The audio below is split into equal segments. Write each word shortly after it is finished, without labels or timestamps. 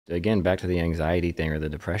again, back to the anxiety thing or the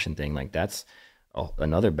depression thing, like that's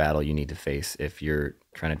another battle you need to face if you're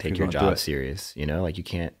trying to If you're take your going through job it. serious. You know, like you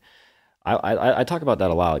can't. I talk about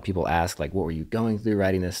that a lot. Like people ask, like, what were you going through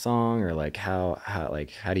writing this song, or like how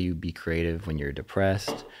do you be creative when you're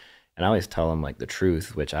depressed? And I always tell them like the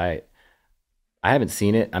truth, which I haven't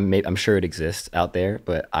seen it. I'm sure it exists out there,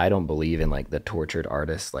 but I don't believe in like the tortured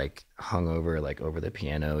artist like hung over like over the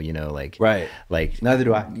piano, you know, Right. like Neither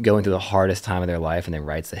do I. going through the hardest time of their life and then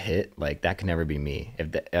writes a hit. Like that can never be me.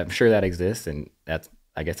 I'm sure that exists, and that's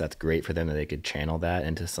I guess that's great for them that they could channel that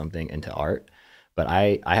into something into art. But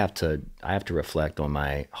I have to reflect on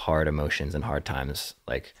my hard emotions and hard times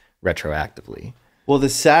like retroactively. Well, the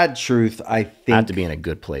sad truth, I I have to be in think a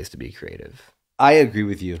good place to be creative I agree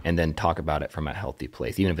with you. and then talk about it from a healthy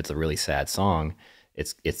place. Even if it's a really sad song,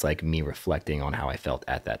 it's like me reflecting on how I felt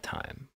at that time.